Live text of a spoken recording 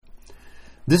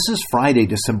This is Friday,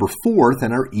 December 4th,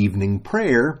 and our evening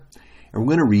prayer. And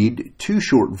we're going to read two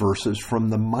short verses from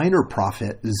the minor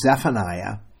prophet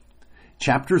Zephaniah,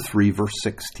 chapter 3, verse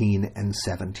 16 and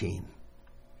 17.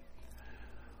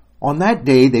 On that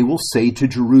day they will say to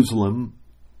Jerusalem,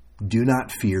 "Do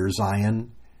not fear,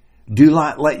 Zion. Do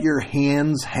not let your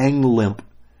hands hang limp.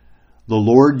 The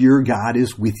Lord your God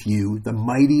is with you, the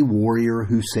mighty warrior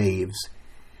who saves.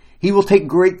 He will take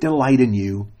great delight in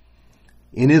you.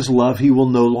 In his love he will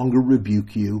no longer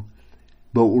rebuke you,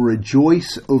 but will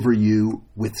rejoice over you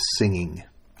with singing."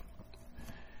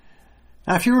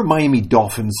 Now, if you're a Miami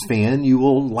Dolphins fan, you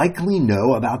will likely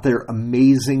know about their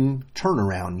amazing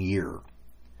turnaround year.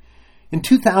 In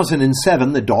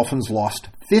 2007, the Dolphins lost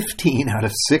 15 out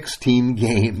of 16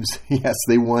 games. Yes,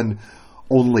 they won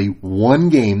only one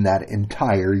game that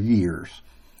entire year.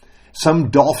 Some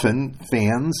Dolphin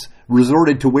fans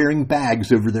resorted to wearing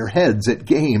bags over their heads at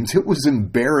games. It was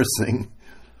embarrassing.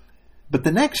 But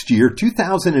the next year,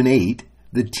 2008,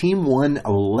 the team won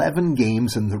 11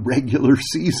 games in the regular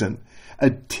season, a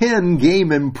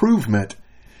 10-game improvement.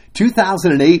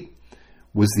 2008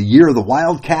 was the year of the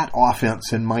Wildcat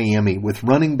offense in Miami, with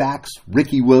running backs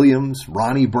Ricky Williams,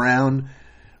 Ronnie Brown,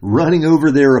 running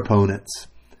over their opponents.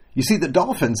 You see, the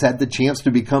Dolphins had the chance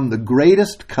to become the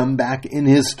greatest comeback in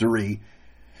history.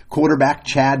 Quarterback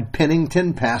Chad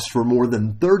Pennington passed for more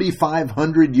than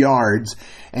 3,500 yards,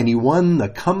 and he won the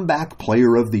Comeback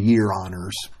Player of the Year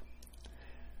honors.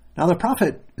 Now, the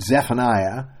prophet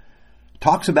Zephaniah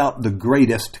talks about the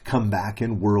greatest comeback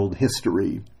in world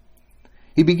history.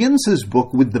 He begins his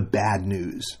book with the bad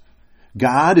news.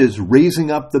 God is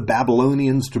raising up the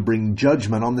Babylonians to bring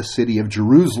judgment on the city of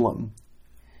Jerusalem.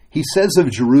 He says of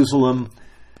Jerusalem,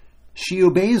 "She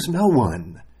obeys no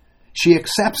one. She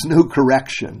accepts no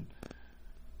correction.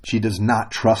 She does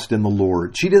not trust in the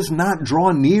Lord. She does not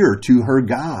draw near to her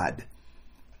God."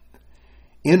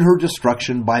 In her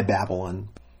destruction by Babylon,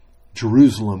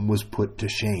 Jerusalem was put to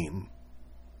shame.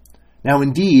 Now,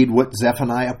 indeed, what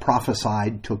Zephaniah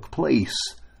prophesied took place.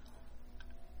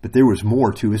 But there was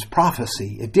more to his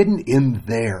prophecy. It didn't end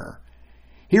there.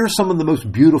 Here are some of the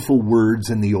most beautiful words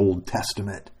in the Old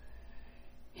Testament.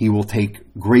 "He will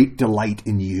take great delight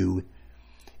in you.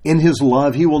 In his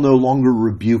love he will no longer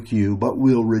rebuke you, but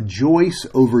will rejoice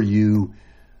over you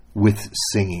with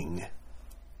singing."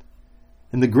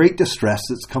 In the great distress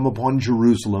that's come upon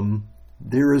Jerusalem,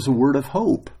 there is a word of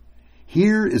hope.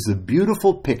 Here is a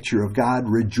beautiful picture of God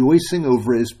rejoicing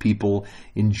over his people,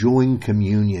 enjoying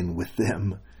communion with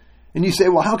them. And you say,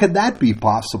 well, how could that be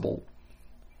possible?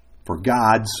 For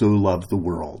God so loved the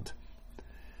world.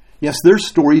 Yes, their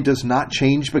story does not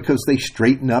change because they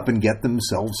straighten up and get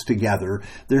themselves together.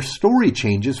 Their story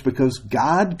changes because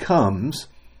God comes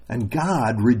and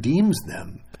God redeems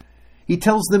them. He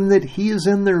tells them that he is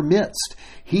in their midst.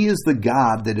 He is the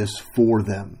God that is for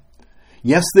them.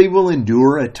 Yes, they will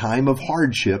endure a time of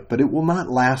hardship, but it will not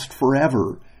last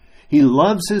forever. He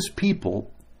loves his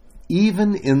people,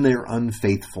 even in their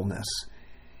unfaithfulness.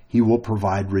 He will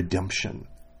provide redemption.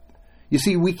 You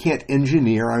see, we can't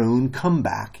engineer our own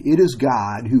comeback. It is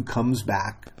God who comes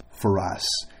back for us.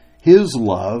 His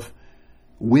love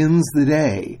wins the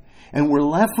day. And we're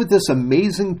left with this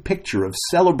amazing picture of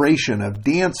celebration, of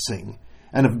dancing,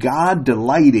 and of God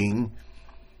delighting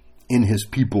in his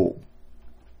people.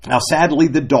 Now, sadly,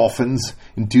 the Dolphins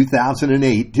in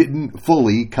 2008 didn't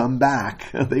fully come back.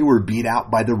 They were beat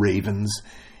out by the Ravens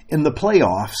in the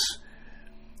playoffs.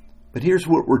 But here's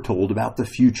what we're told about the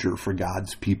future for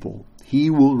God's people. He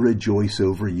will rejoice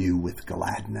over you with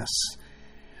gladness.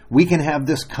 We can have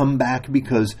this comeback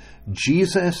because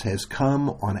Jesus has come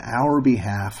on our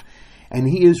behalf and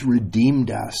he has redeemed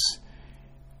us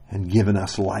and given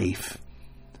us life.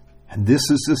 And this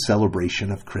is the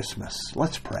celebration of Christmas.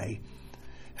 Let's pray.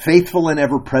 Faithful and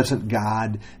ever-present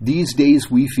God, these days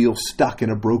we feel stuck in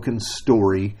a broken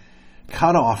story,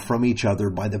 cut off from each other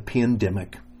by the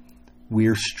pandemic. We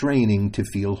are straining to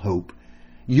feel hope.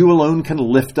 You alone can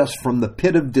lift us from the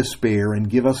pit of despair and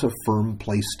give us a firm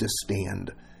place to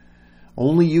stand.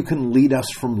 Only you can lead us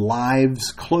from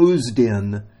lives closed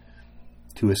in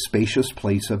to a spacious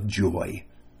place of joy.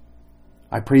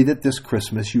 I pray that this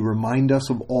Christmas you remind us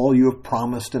of all you have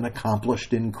promised and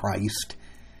accomplished in Christ,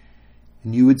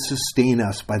 and you would sustain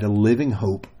us by the living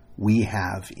hope we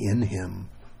have in him.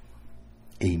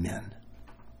 Amen.